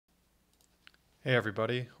Hey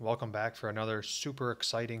everybody, welcome back for another super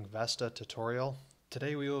exciting VESTA tutorial.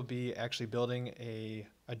 Today we will be actually doing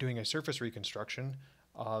a surface reconstruction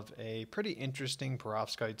of a pretty interesting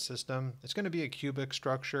perovskite system. It's going to be a cubic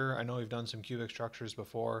structure. I know we've done some cubic structures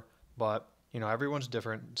before, but everyone's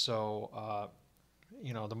different. So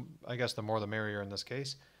I guess the more the merrier in this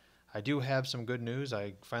case. I do have some good news.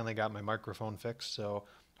 I finally got my microphone fixed, so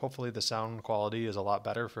hopefully the sound quality is a lot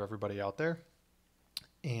better for everybody out there.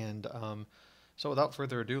 And so without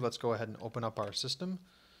further ado, let's go ahead and open up our system.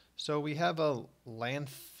 So we have a lanthanum,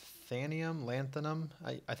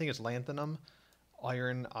 I think it's lanthanum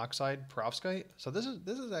iron oxide perovskite. So this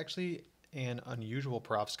is actually an unusual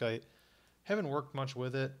perovskite. Haven't worked much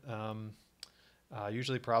with it.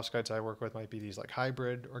 Usually perovskites I work with might be these like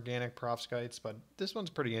hybrid organic perovskites, but this one's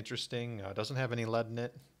pretty interesting. Doesn't have any lead in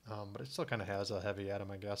it, but it still kind of has a heavy atom,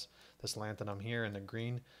 I guess. This lanthanum here in the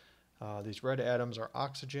green. These red atoms are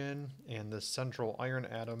oxygen, and the central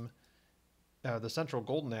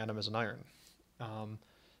golden atom is an iron.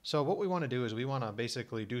 So what we want to do is we want to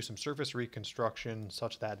basically do some surface reconstruction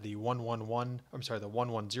such that the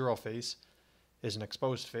 110 face is an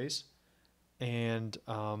exposed face, and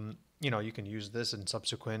you can use this in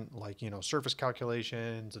subsequent surface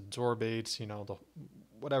calculations and sorbates,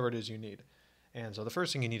 whatever it is you need. And so the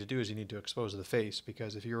first thing you need to do is you need to expose the face,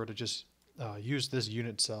 because if you were to just use this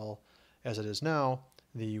unit cell as it is now,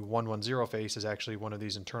 the 110 face is actually one of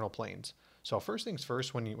these internal planes. So first things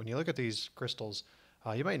first, when you look at these crystals,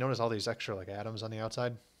 you might notice all these extra atoms on the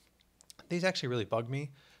outside. These actually really bug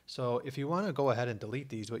me. So if you want to go ahead and delete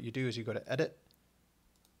these, what you do is you go to Edit,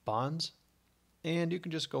 Bonds, and you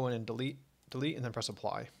can just go in and delete, and then press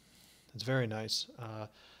Apply. It's very nice.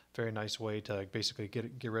 Very nice way to basically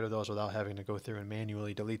get rid of those without having to go through and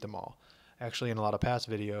manually delete them all. Actually, in a lot of past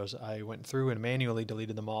videos, I went through and manually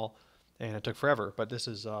deleted them all, and it took forever, but this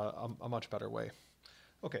is a much better way.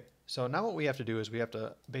 Okay, so now what we have to do is we have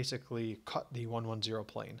to basically cut the 110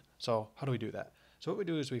 plane. So how do we do that? So what we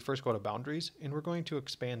do is we first go to Boundaries, and we're going to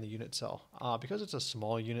expand the unit cell. Because it's a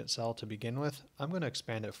small unit cell to begin with, I'm going to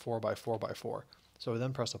expand it 4 by 4 by 4. So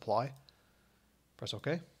then press Apply, press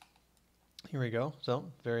OK. Here we go. So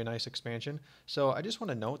very nice expansion. So I just want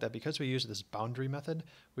to note that because we use this boundary method,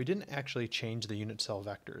 we didn't actually change the unit cell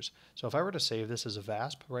vectors. So if I were to save this as a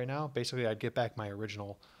VASP right now, basically I'd get back my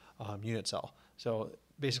original unit cell. So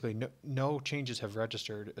basically no changes have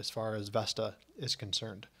registered as far as VESTA is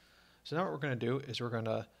concerned. So now what we're going to do is we're going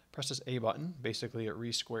to press this A button. Basically it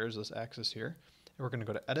re-squares this axis here. And we're going to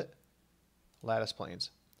go to Edit, Lattice Planes.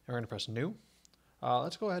 And we're going to press New.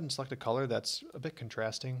 Let's go ahead and select a color that's a bit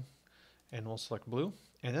contrasting, and we'll select blue.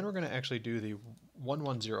 And then we're going to actually do the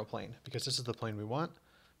 110 plane, because this is the plane we want.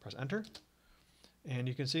 Press Enter. And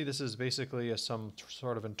you can see this is basically some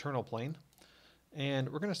sort of internal plane. And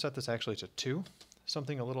we're going to set this actually to 2,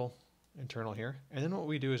 something a little internal here. And then what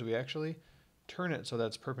we do is we actually turn it so that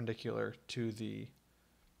it's perpendicular to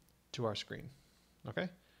our screen. Okay?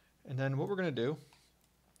 And then what we're going to do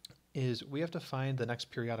is we have to find the next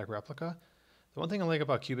periodic replica. The one thing I like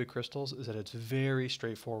about cubic crystals is that it's very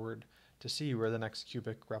straightforward to see where the next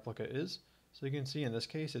cubic replica is. So you can see in this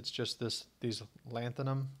case it's just these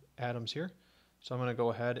lanthanum atoms here. So I'm going to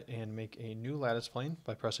go ahead and make a new lattice plane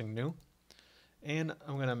by pressing New, and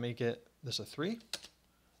I'm going to make this a 3.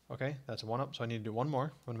 Okay, that's 1 up, so I need to do one more.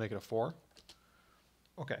 I'm going to make it a 4.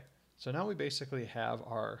 Okay, so now we basically have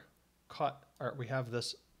we have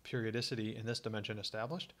this periodicity in this dimension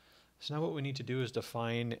established. So now what we need to do is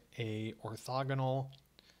define a orthogonal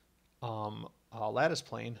lattice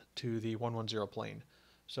plane to the 110 plane.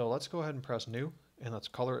 So let's go ahead and press New, and let's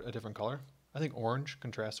color it a different color. I think orange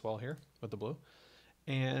contrasts well here with the blue.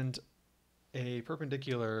 And a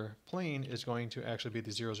perpendicular plane is going to actually be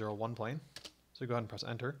the 001 plane. So go ahead and press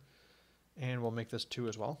Enter, and we'll make this 2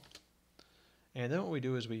 as well. And then what we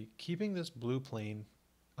do is keeping this blue plane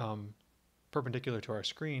perpendicular to our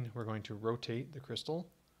screen, we're going to rotate the crystal.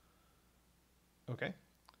 Okay.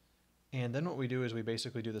 And then what we do is we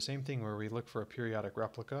basically do the same thing where we look for a periodic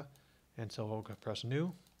replica. And so we'll press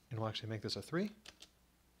New, and we'll actually make this a 3.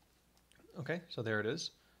 Okay, so there it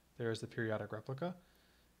is. There's the periodic replica.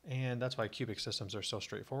 And that's why cubic systems are so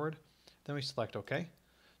straightforward. Then we select OK.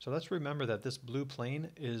 So let's remember that this blue plane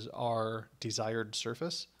is our desired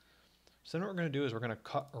surface. So then what we're going to do is we're going to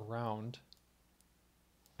cut around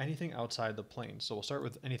anything outside the plane. So we'll start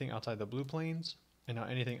with anything outside the blue planes, and now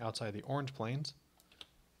anything outside the orange planes.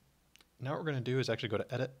 Now what we're going to do is actually go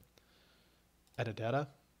to Edit Data,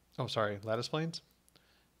 Lattice Planes,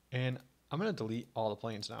 and I'm going to delete all the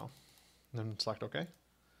planes now. And then select OK.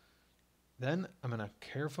 Then I'm going to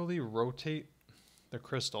carefully rotate the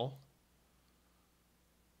crystal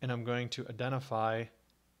and I'm going to identify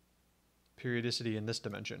periodicity in this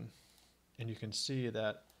dimension. And you can see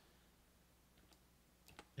that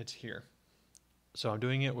it's here. So I'm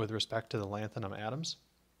doing it with respect to the lanthanum atoms.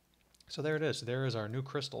 So there it is. There is our new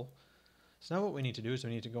crystal. So now what we need to do is we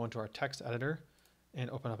need to go into our text editor and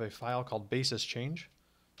open up a file called basis change.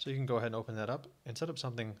 So you can go ahead and open that up and set up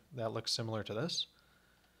something that looks similar to this.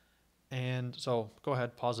 And so go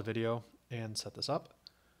ahead, pause the video and set this up.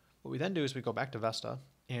 What we then do is we go back to VESTA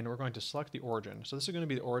and we're going to select the origin. So this is going to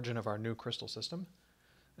be the origin of our new crystal system.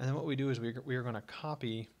 And then what we do is we are going to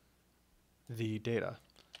copy the data.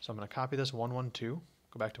 So I'm going to copy this 112,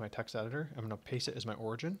 go back to my text editor. I'm going to paste it as my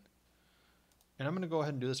origin. And I'm going to go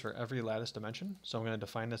ahead and do this for every lattice dimension. So I'm going to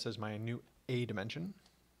define this as my new A dimension.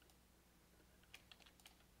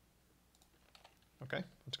 Okay,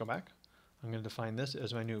 let's go back. I'm going to define this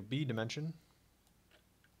as my new B dimension.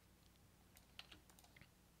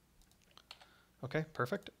 Okay,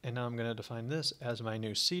 perfect. And now I'm going to define this as my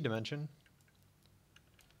new C dimension.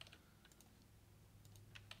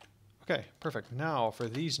 Okay, perfect. Now for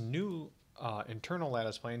these new internal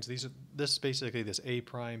lattice planes, this basically this A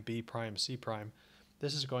prime, B prime, C prime,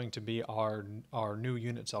 this is going to be our new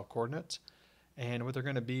unit cell coordinates. And what they're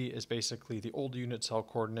going to be is basically the old unit cell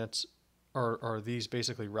coordinates, or these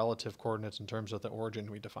basically relative coordinates in terms of the origin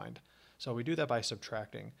we defined. So we do that by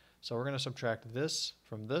subtracting. So we're going to subtract this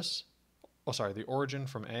from this, the origin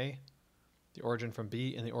from A, the origin from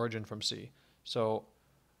B, and the origin from C. So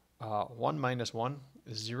 1 minus 1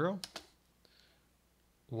 is 0.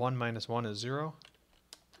 1 minus 1 is 0.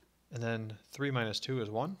 And then 3 minus 2 is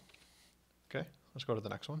 1. Okay, let's go to the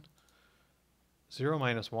next one. 0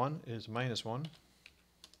 minus 1 is minus 1.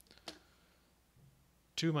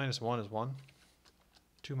 2 minus 1 is 1.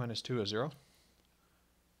 2 minus 2 is 0.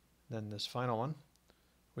 Then this final one,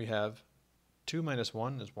 we have 2 minus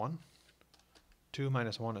 1 is 1. 2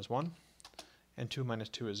 minus 1 is 1. And 2 minus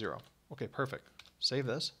 2 is 0. Okay, perfect. Save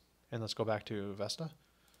this. And let's go back to VESTA.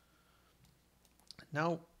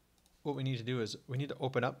 Now, what we need to do is we need to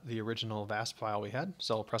open up the original VASP file we had.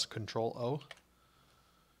 So I'll press Control O.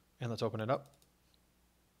 And let's open it up.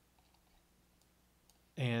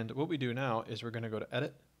 And what we do now is we're going to go to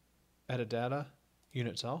Edit, Edit Data,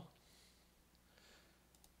 Unit Cell.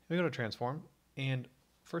 We go to Transform. And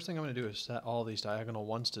first thing I'm going to do is set all these diagonal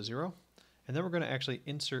 1s to 0. And then we're going to actually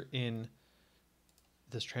insert in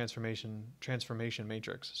this transformation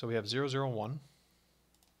matrix. So we have 0, 0, 1.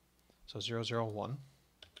 So 0, 0, 1.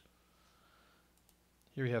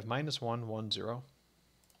 Here we have minus 1, 1, 0.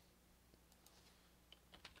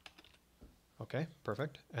 Okay,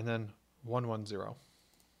 perfect. And then 1, 1, 0.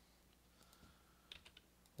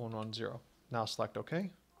 1, 1, 0. Now select OK.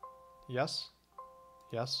 Yes.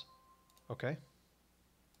 Yes. OK. Let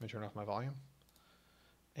me turn off my volume.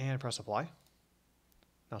 And press Apply.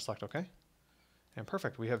 Now select OK. And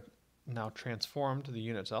perfect. We have now transformed the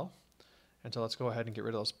unit cell. And so let's go ahead and get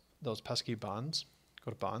rid of those pesky bonds.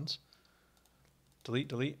 Go to Bonds. Delete,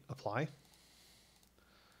 delete, Apply.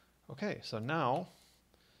 Okay, so now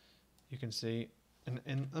you can see,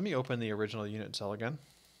 and let me open the original unit cell again.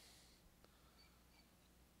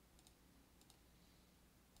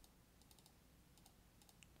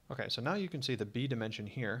 Okay, so now you can see the B dimension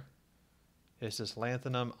here is this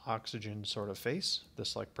lanthanum oxygen sort of face,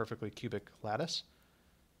 this like perfectly cubic lattice.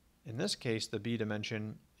 In this case, the B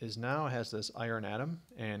dimension has this iron atom,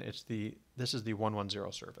 and this is the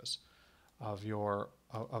 110 surface of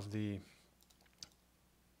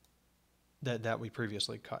that we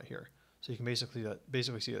previously cut here. So you can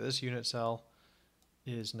basically see that this unit cell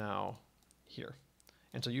is now here.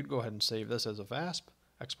 And so you'd go ahead and save this as a VASP,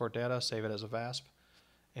 export data, save it as a VASP,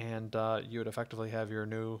 and you would effectively have your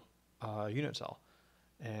new unit cell.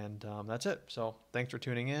 And that's it. So thanks for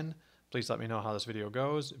tuning in. Please let me know how this video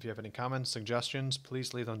goes. If you have any comments, suggestions,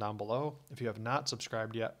 please leave them down below. If you have not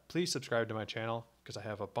subscribed yet, please subscribe to my channel because I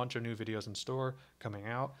have a bunch of new videos in store coming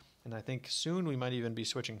out. And I think soon we might even be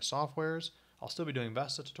switching softwares. I'll still be doing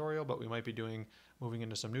VESTA tutorial, but we might be moving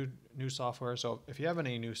into some new software. So if you have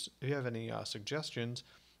any suggestions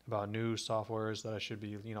about new softwares that I should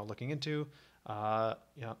be looking into,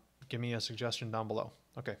 give me a suggestion down below.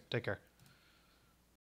 Okay, take care.